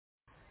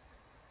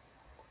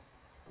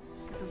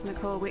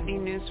Nicole Whitney,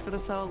 News for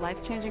the Soul,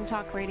 life-changing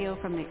talk radio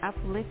from the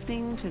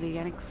uplifting to the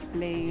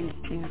unexplained.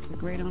 It's a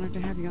great honor to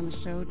have you on the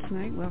show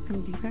tonight.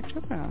 Welcome, Deepak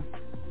Chopra.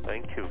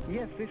 Thank you.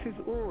 Yes, this is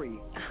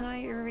Uri. Hi,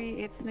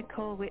 Uri. It's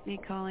Nicole Whitney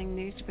calling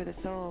News for the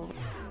Soul.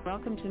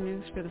 Welcome to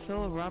News for the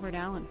Soul, Robert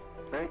Allen.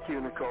 Thank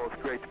you, Nicole.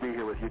 It's great to be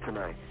here with you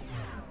tonight.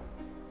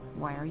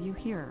 Why are you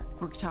here?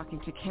 We're talking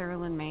to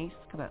Carolyn Mysk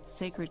about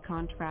Sacred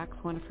Contracts,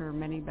 one of her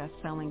many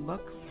best-selling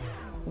books.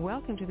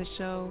 Welcome to the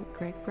show,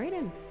 Greg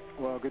Braden.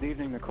 Well, good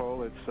evening,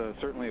 Nicole. It's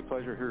certainly a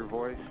pleasure to hear your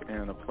voice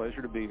and a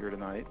pleasure to be here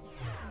tonight.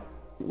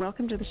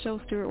 Welcome to the show,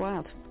 Stuart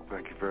Wilde.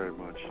 Thank you very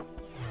much.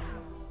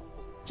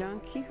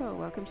 John Kehoe,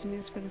 welcome to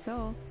News for the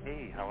Soul.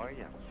 Hey, how are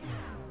you?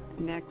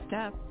 Next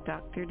up,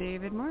 Dr.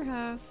 David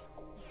Morehouse.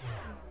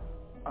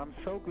 I'm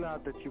so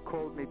glad that you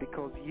called me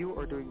because you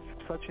are doing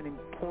such an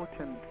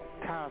important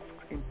task,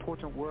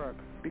 important work,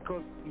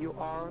 because you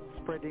are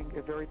spreading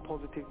a very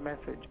positive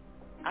message.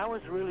 I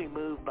was really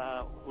moved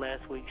by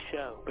last week's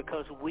show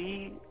because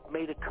we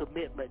made a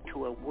commitment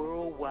to a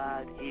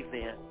worldwide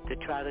event to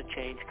try to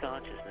change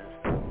consciousness.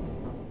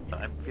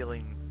 I'm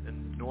feeling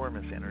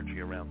enormous energy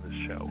around this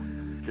show.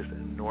 Just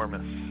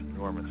enormous.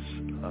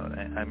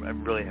 I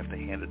really have to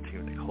hand it to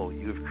you, Nicole.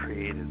 You've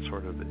created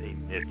sort of a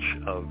niche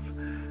of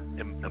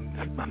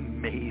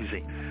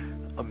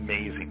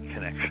amazing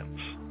connections.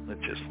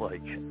 It's just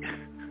like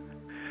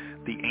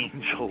the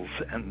angels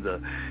and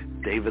the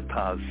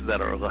devatas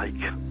that are like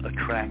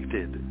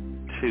attracted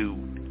to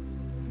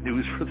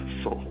News for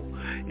the Soul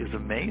is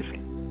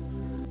amazing.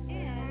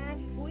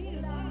 And we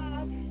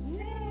love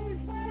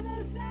News for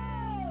the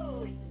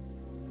Soul.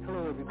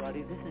 Hello,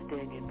 everybody. This is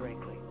Daniel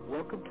Brinkley.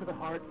 Welcome to the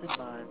hearts and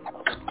minds of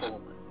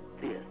Unfoldment.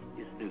 This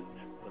is News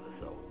for the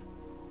Soul.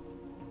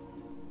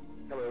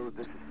 Hello,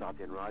 this is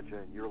Satyan Raja,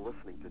 and you're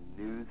listening to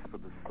News for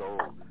the Soul.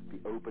 Be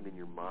open in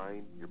your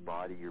mind, your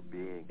body, your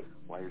being.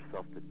 Allow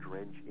yourself to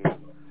drench in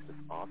this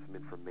awesome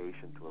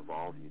information to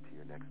evolve you to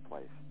your next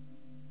place.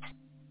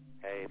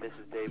 Hey, this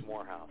is Dave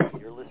Morehouse.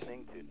 You're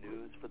listening to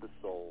News for the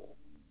Soul.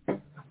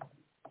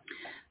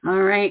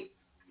 All right.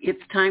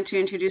 It's time to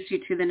introduce you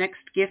to the next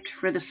gift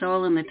for the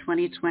soul in the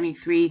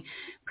 2023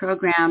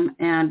 program.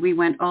 And we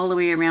went all the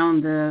way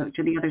around to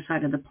the other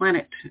side of the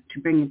planet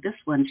to bring this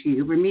one to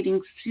you. We're meeting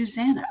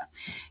Susanna.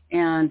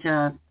 And,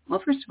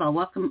 well, first of all,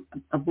 welcome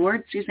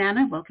aboard,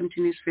 Susanna. Welcome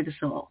to News for the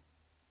Soul.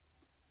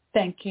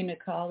 Thank you,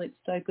 Nicole. It's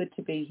so good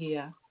to be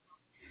here.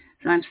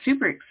 So I'm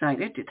super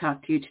excited to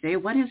talk to you today.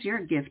 What is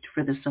your gift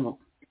for the soul?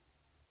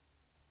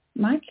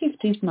 My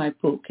gift is my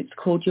book. It's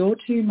called Your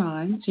Two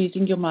Minds,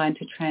 Using Your Mind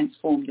to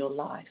Transform Your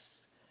Life.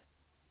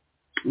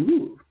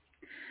 Ooh.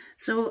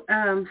 So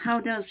how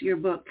does your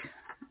book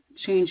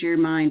change your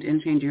mind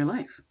and change your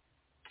life?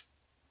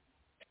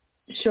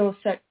 Sure.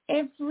 So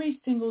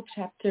every single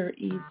chapter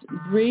is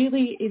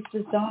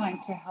designed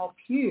to help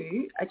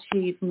you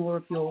achieve more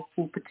of your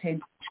full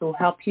potential,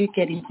 help you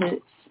get into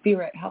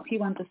spirit, help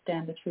you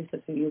understand the truth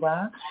of who you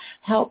are,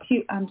 help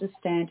you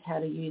understand how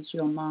to use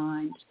your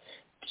mind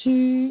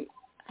to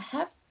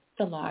have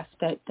the life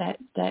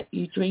that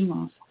you dream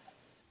of.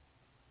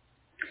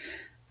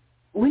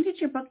 When did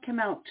your book come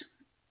out?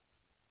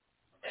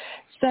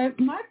 So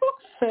my book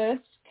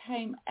first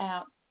came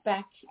out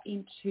back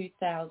in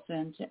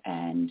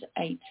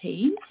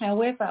 2018.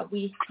 However,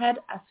 we had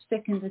a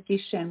second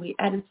edition. We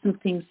added some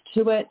things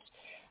to it,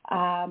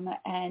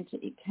 and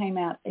it came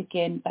out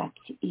again back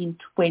in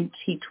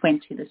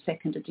 2020, the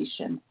second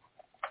edition.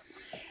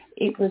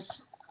 It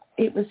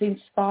was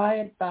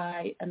inspired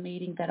by a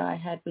meeting that I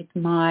had with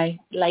my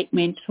late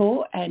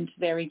mentor and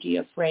very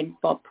dear friend,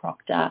 Bob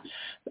Proctor,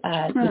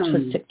 which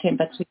was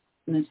September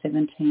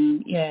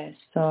 2017. Yeah,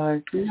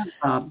 so... Yeah,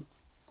 Bob.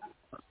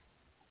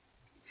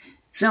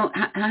 So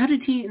how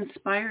did he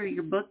inspire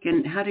your book,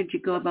 and how did you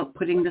go about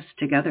putting this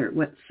together?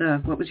 What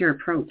was your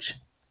approach?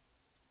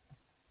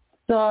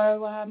 So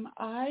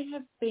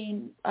I've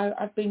been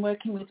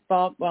working with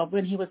Bob. Well,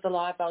 when he was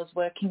alive, I was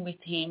working with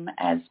him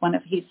as one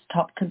of his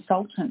top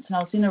consultants, and I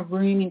was in a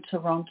room in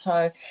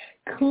Toronto.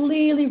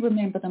 Clearly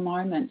remember the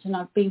moment, and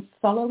I've been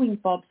following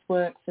Bob's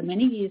work for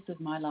many years of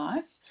my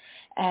life.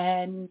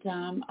 And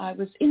I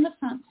was in the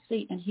front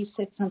seat, and he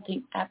said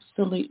something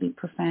absolutely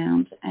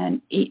profound,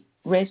 and it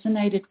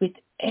resonated with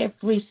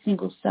every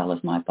single cell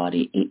of my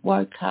body. It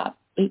woke up.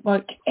 It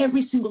woke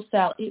every single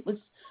cell. It was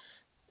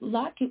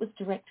like it was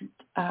directed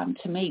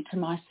to me, to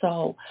my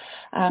soul.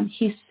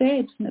 He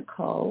said,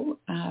 Nicole,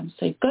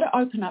 so you've got to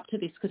open up to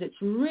this because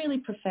it's really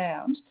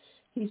profound.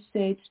 He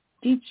said,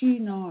 did you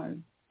know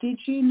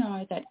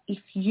that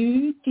if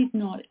you did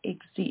not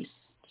exist,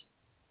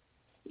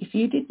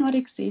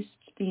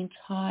 the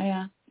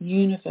entire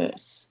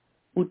universe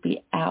would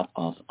be out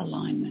of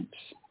alignment?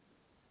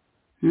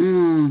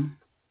 And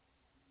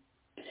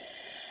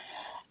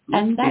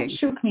that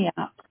shook me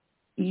up.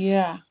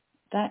 Yeah.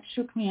 That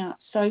shook me up.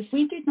 So if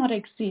we did not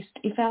exist,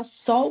 if our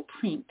soul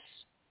print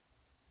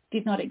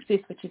did not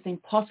exist, which is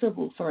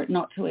impossible for it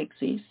not to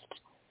exist,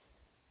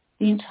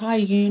 the entire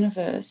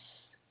universe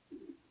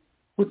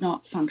would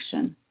not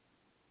function.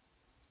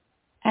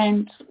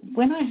 And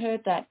when I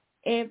heard that,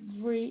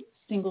 every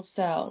single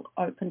cell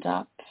opened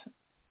up,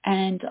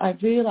 and I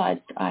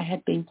realized I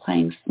had been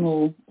playing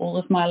small all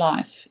of my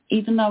life.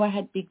 Even though I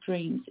had big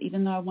dreams,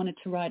 even though I wanted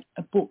to write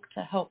a book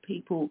to help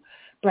people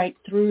break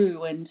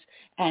through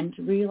and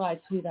realize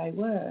who they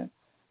were,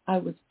 I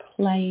was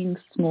playing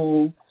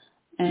small.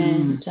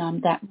 And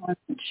that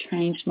moment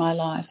changed my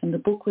life. And the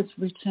book was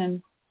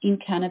written in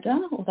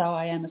Canada, although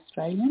I am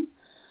Australian.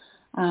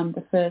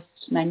 The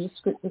first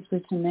manuscript was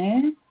written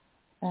there.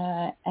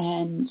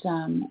 And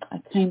I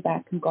came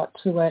back and got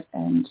to it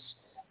and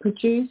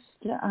produced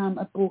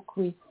a book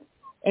with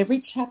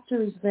every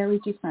chapter is very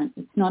different.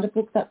 It's not a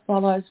book that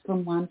follows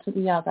from one to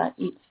the other.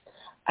 It's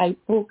a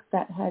book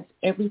that has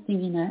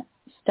everything in it,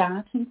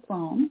 starting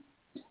from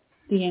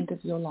the end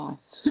of your life.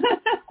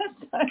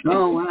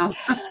 Oh wow!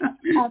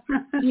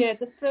 Yeah,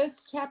 the first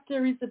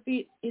chapter is a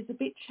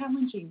bit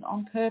challenging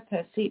on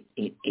purpose.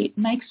 It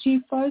makes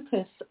you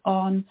focus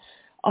on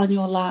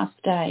your last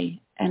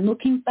day and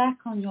looking back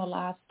on your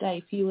last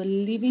day. If you were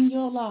living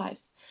your life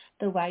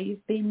the way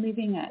you've been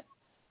living it,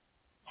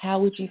 how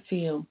would you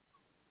feel?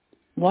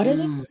 What are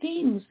the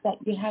things that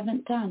you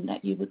haven't done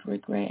that you would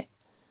regret?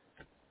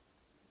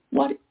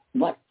 What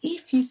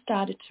if you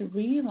started to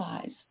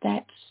realize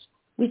that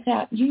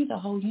without you, the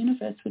whole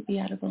universe would be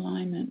out of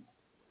alignment?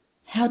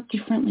 How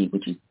differently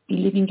would you be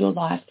living your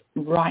life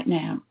right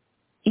now,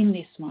 in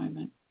this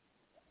moment?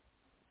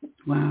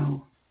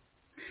 Wow.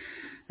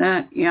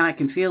 That, I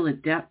can feel the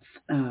depth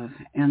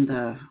and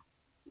the,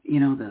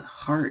 the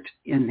heart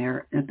in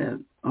there.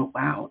 Oh,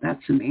 wow,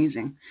 that's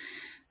amazing.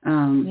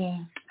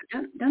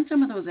 I've done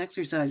some of those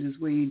exercises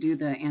where you do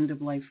the end of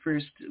life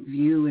first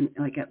view and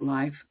like at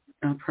live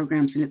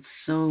programs, and it's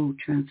so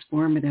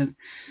transformative.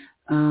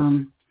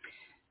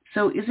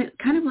 So is it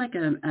kind of like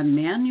a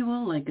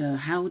manual, like a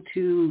how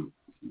to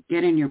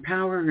get in your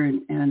power,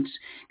 and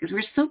because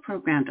we're so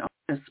programmed to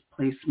always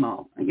play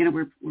small.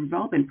 We've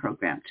all been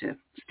programmed to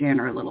stay in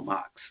our little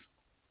box.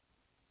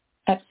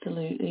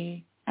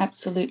 Absolutely.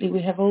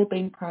 We have all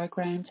been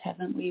programmed,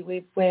 haven't we?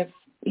 We're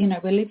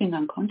living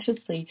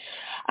unconsciously.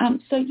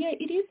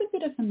 It is a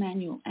bit of a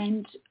manual,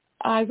 and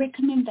I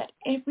recommend that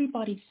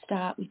everybody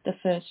start with the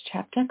first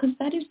chapter because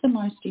that is the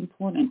most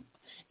important.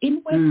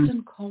 In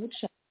Western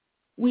culture,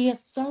 we are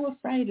so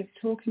afraid of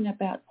talking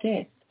about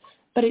death,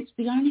 but it's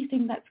the only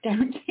thing that's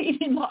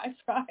guaranteed in life,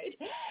 right?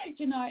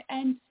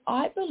 And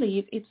I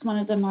believe it's one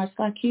of the most,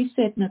 like you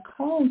said,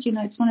 Nicole,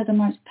 it's one of the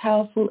most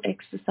powerful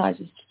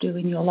exercises to do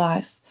in your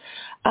life.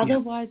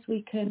 Otherwise,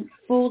 we can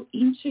fall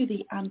into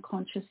the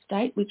unconscious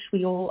state, which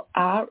we all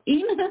are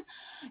in,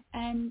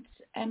 and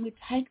we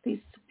take this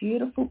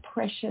beautiful,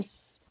 precious,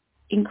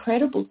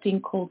 incredible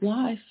thing called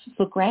life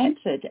for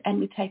granted, and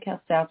we take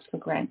ourselves for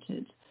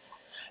granted.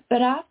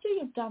 But after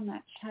you've done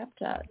that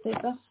chapter,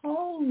 there's a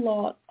whole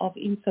lot of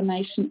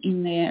information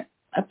in there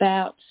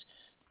about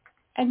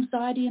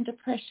anxiety and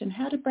depression,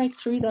 how to break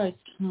through those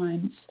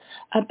times,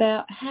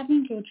 about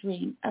having your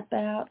dream,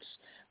 about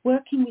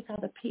working with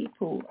other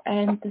people.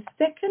 And the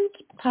second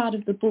part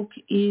of the book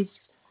is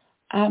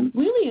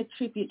really a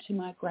tribute to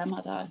my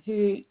grandmother,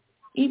 who,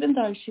 even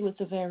though she was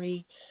a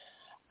very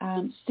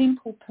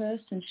simple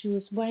person, she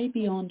was way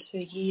beyond her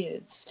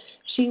years.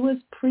 She was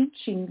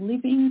preaching,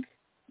 living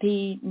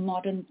the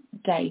modern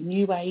day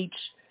New Age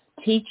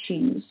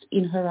teachings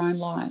in her own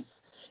life,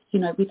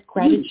 with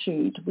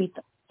gratitude, with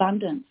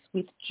abundance,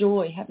 with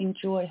joy, having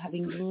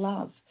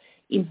love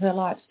in her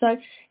life. So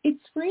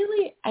it's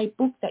really a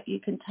book that you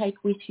can take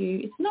with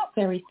you. It's not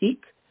very thick.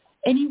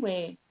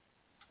 Anywhere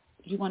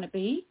you want to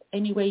be,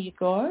 anywhere you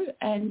go,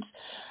 and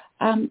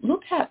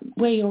look at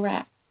where you're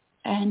at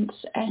and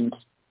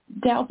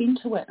delve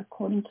into it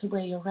according to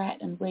where you're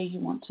at and where you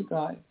want to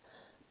go,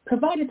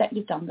 provided that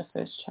you've done the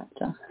first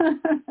chapter,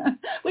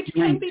 which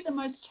can be the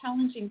most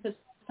challenging for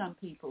some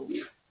people.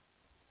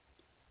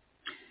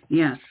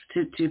 Yes,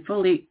 to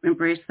fully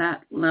embrace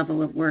that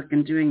level of work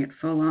and doing it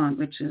full on,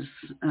 which is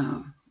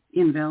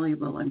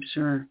invaluable, I'm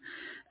sure.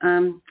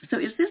 So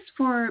is this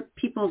for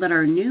people that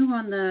are new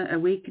on the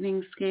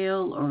awakening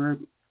scale, or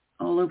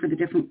all over the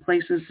different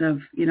places of,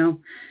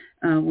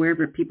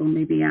 wherever people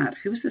may be at?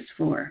 Who's this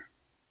for?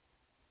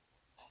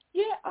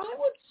 Yeah, I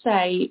would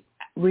say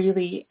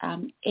really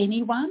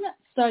anyone.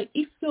 So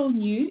if you're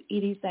new,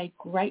 it is a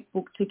great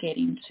book to get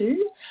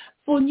into.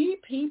 For new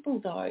people,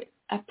 though,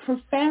 a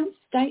profound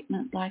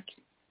statement like,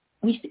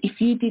 if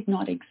you did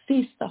not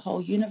exist, the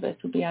whole universe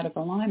would be out of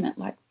alignment.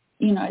 Like,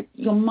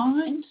 your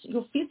mind,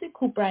 your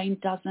physical brain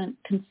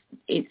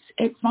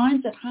it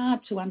finds it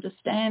hard to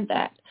understand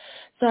that.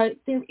 So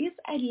there is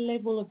a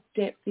level of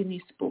depth in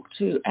this book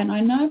too. And I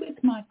know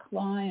with my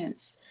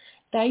clients,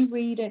 they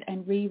read it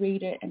and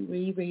reread it and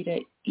reread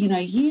it,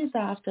 years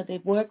after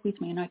they've worked with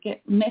me, and I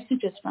get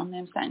messages from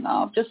them saying,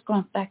 I've just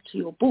gone back to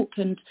your book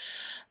and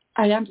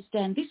I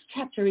understand this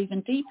chapter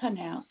even deeper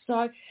now.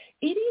 So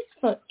it is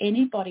for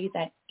anybody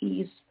that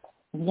is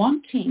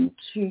wanting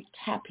to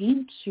tap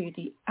into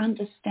the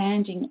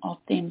understanding of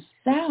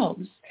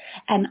themselves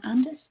and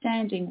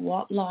understanding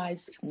what lies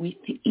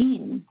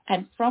within.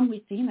 And from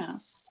within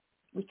us,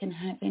 we can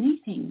have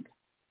anything.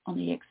 on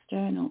the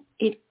external.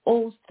 It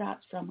all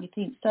starts from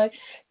within. So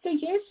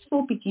yes,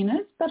 for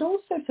beginners, but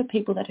also for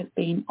people that have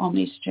been on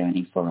this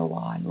journey for a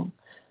while.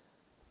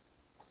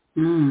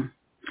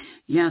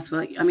 Yes,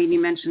 well, I mean,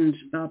 you mentioned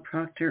Bob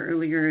Proctor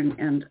earlier,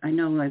 and I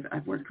know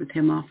I've worked with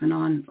him off and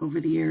on over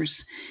the years,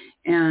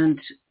 and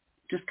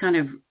just kind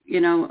of,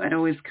 I'd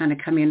always kind of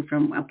come in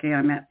from, okay,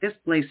 I'm at this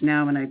place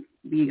now, and I'd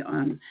be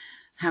on,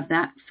 have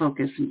that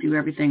focus and do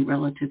everything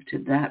relative to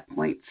that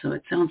point. So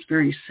it sounds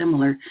very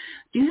similar.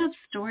 Do you have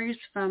stories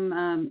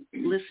from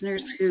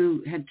listeners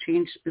who had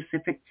changed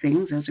specific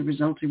things as a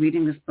result of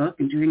reading this book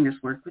and doing this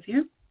work with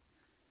you?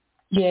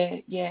 Yeah,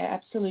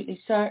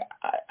 absolutely. So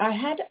I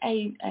had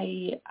a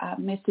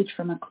message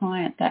from a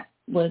client that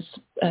was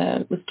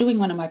doing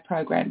one of my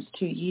programs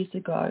 2 years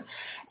ago,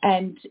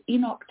 and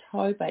in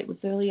October, it was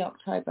early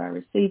October, I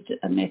received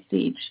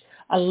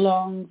a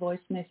long voice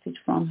message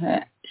from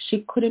her.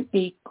 She couldn't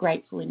be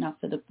grateful enough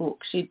for the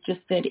book. She just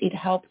said it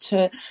helped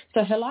her.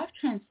 So her life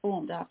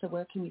transformed after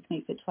working with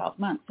me for 12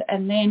 months.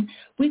 And then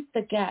with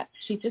the gap,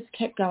 she just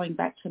kept going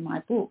back to my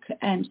book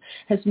and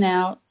has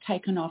now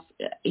taken off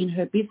in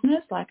her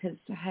business,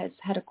 has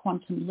had a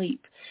quantum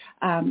leap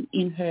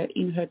in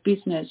her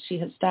business. She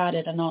has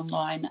started an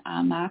online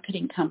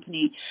marketing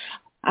company.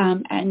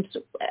 And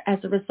as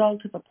a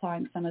result of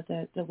applying some of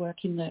the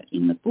work in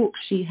the book,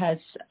 she has,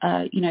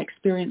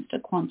 experienced a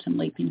quantum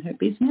leap in her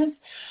business.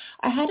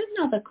 I had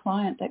another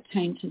client that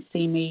came to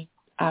see me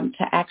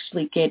to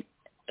actually get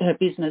her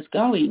business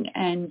going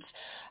and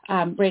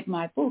read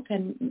my book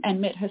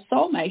and met her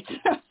soulmate.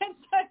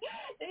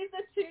 These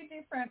are two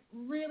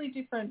really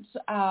different,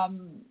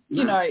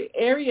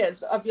 areas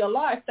of your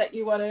life that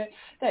you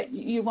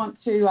want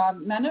to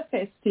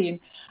manifest in.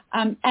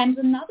 And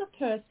another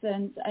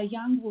person, a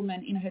young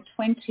woman in her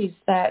 20s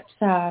that,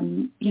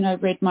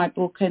 read my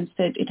book and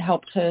said it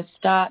helped her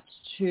start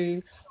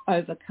to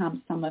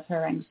overcome some of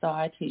her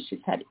anxiety. She's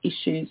had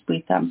issues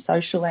with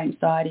social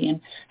anxiety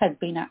and has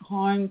been at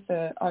home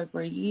for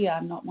over a year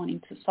not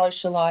wanting to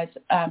socialise.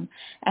 And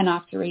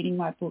after reading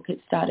my book,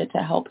 it started to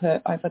help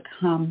her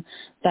overcome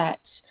that.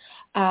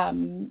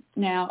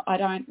 Now, I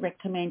don't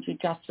recommend you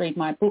just read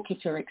my book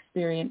if you're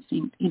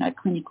experiencing,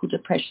 clinical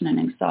depression and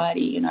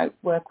anxiety.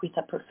 Work with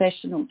a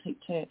professional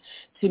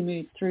to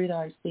move through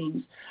those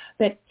things.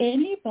 But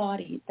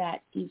anybody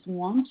that is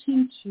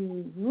wanting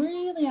to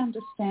really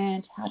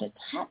understand how to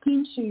tap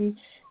into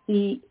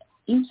the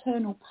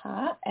internal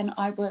part, and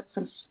I work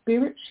from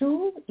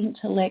spiritual,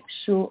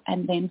 intellectual,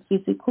 and then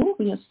physical.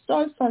 We are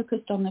so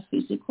focused on the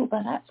physical,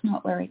 but that's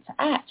not where it's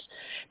at.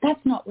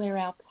 That's not where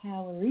our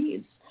power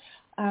is.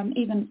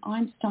 Even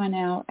Einstein,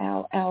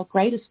 our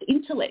greatest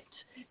intellect,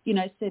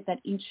 said that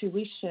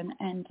intuition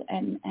and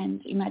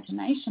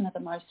imagination are the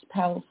most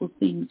powerful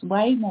things,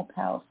 way more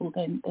powerful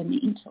than the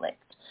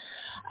intellect.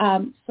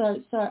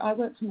 So I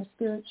work from the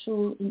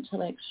spiritual,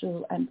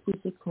 intellectual, and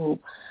physical.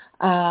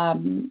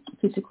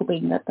 Physical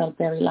being the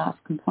very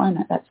last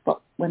component. That's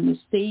when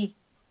we see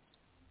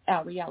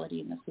our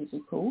reality in the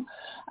physical.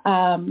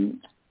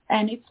 And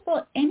it's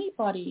for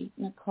anybody,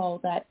 Nicole,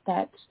 that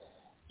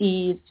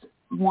is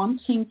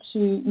wanting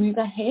to move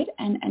ahead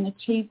and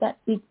achieve that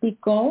big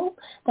goal,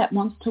 that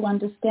wants to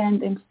understand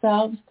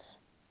themselves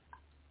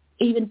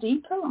even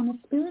deeper on a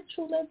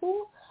spiritual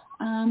level,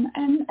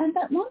 and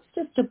that wants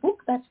just a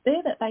book that's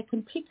there that they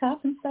can pick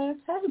up and say,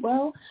 okay,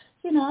 well,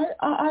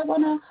 I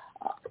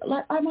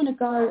want to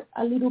go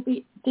a little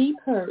bit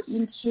deeper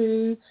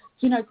into,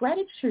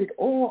 gratitude,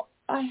 or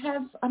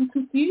I'm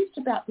confused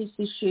about this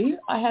issue.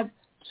 I have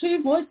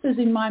two voices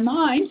in my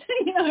mind,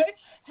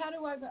 how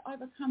do I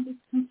overcome this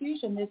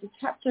confusion? There's a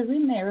chapter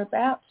in there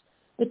about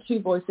the two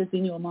voices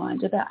in your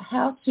mind, about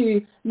how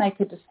to make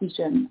a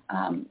decision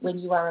when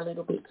you are a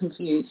little bit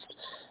confused.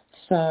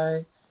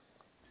 So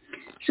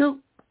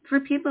for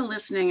people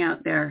listening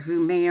out there who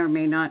may or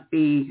may not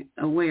be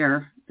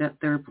aware that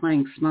they're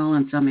playing small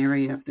in some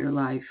area of their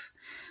life,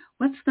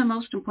 what's the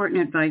most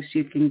important advice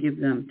you can give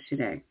them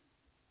today?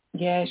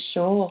 Yeah,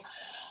 sure.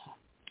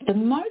 The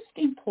most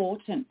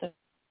important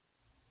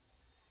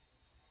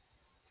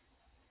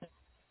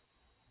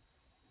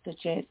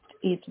suggest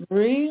is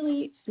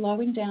really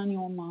slowing down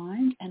your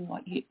mind and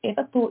what you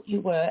ever thought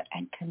you were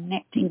and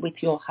connecting with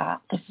your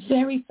heart. The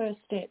very first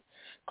step.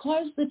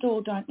 Close the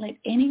door. Don't let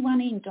anyone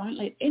in. Don't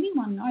let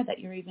anyone know that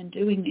you're even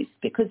doing this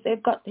because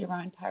they've got their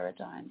own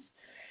paradigms.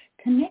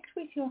 Connect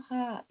with your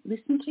heart.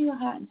 Listen to your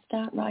heart and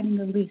start writing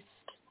a list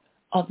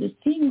of the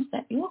things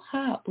that your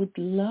heart would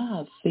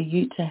love for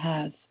you to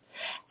have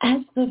as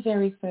the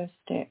very first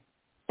step.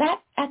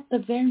 That, at the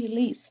very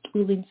least,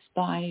 will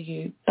inspire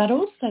you. But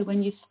also,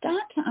 when you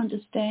start to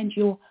understand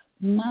your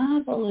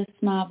marvelous,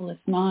 marvelous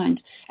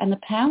mind and the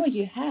power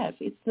you have,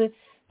 it's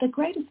the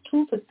greatest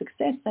tool for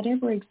success that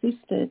ever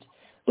existed.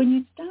 When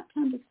you start to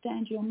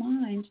understand your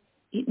mind,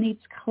 it needs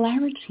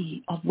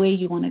clarity of where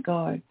you want to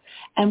go.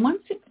 And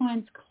once it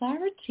finds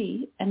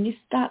clarity and this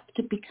starts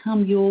to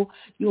become your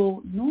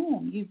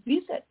norm, you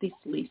visit this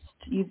list,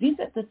 you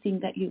visit the thing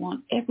that you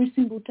want every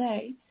single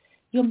day,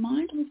 your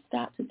mind will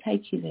start to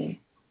take you there.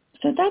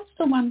 So that's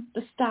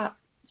the start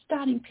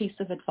starting piece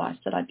of advice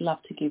that I'd love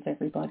to give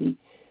everybody.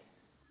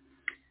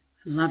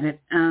 Love it.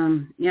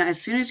 Yeah, as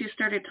soon as you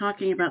started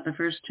talking about the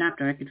first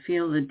chapter, I could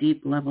feel the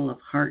deep level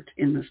of heart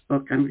in this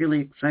book. I'm really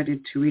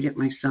excited to read it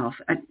myself.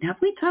 Have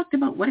we talked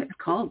about what it's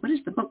called? What is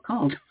the book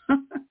called?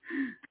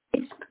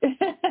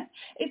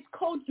 It's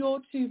called Your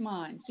Two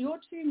Minds. Your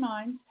Two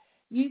Minds,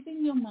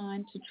 using your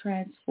mind to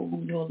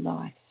transform your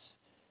life.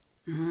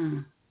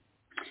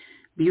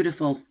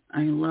 Beautiful.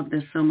 I love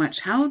this so much.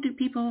 How do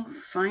people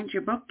find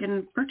your book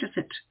and purchase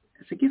it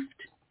as a gift?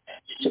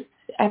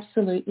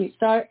 Absolutely.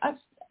 So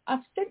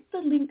I've sent the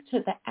link to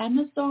the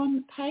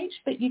Amazon page,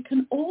 but you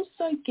can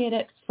also get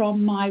it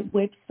from my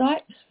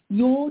website,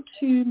 Your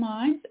Two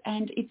Minds,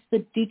 and it's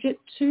the digit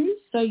 2,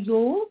 so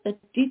the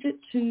digit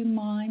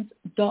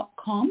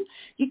 2minds.com.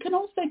 You can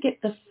also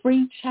get the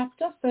free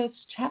first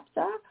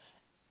chapter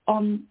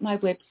on my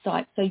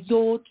website, so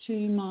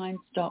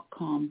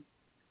your2minds.com.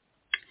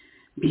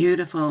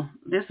 Beautiful.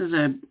 This is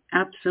an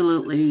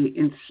absolutely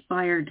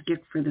inspired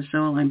gift for the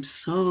soul. I'm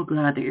so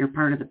glad that you're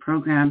part of the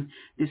program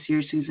this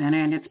year, Susanna,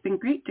 and it's been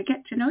great to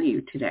get to know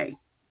you today.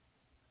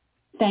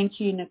 Thank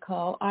you,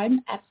 Nicole.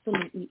 I'm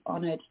absolutely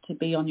honored to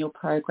be on your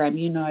program.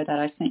 You know that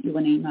I sent you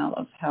an email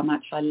of how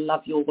much I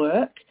love your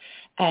work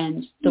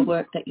and the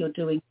work that you're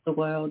doing for the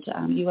world.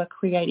 You are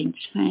creating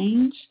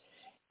change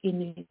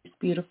in this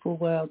beautiful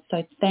world.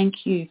 So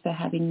thank you for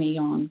having me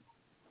on.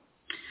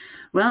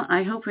 Well,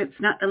 I hope it's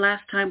not the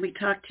last time we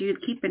talk to you.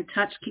 Keep in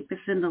touch, keep us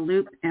in the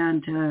loop,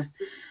 and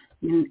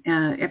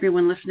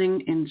everyone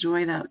listening,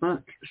 enjoy that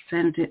book.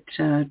 Send it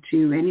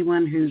to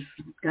anyone who's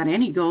got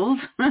any goals.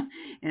 And,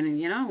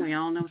 we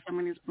all know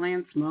someone who's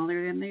playing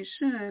smaller than they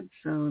should.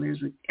 So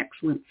there's an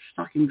excellent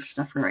stocking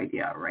stuffer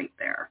idea right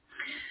there.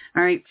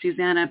 All right,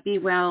 Susanna, be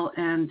well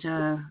and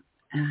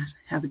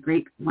have a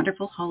great,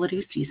 wonderful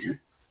holiday season.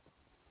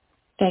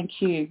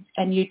 Thank you.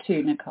 And you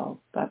too, Nicole.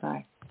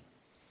 Bye-bye.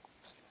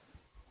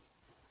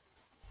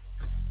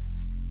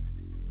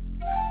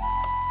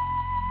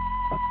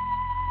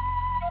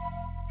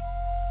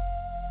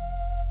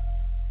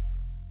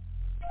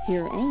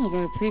 Hear all of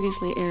our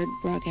previously aired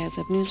broadcasts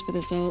of News for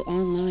the Soul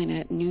online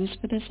at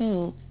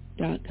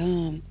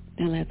newsforthesoul.com.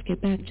 Now let's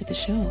get back to the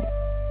show.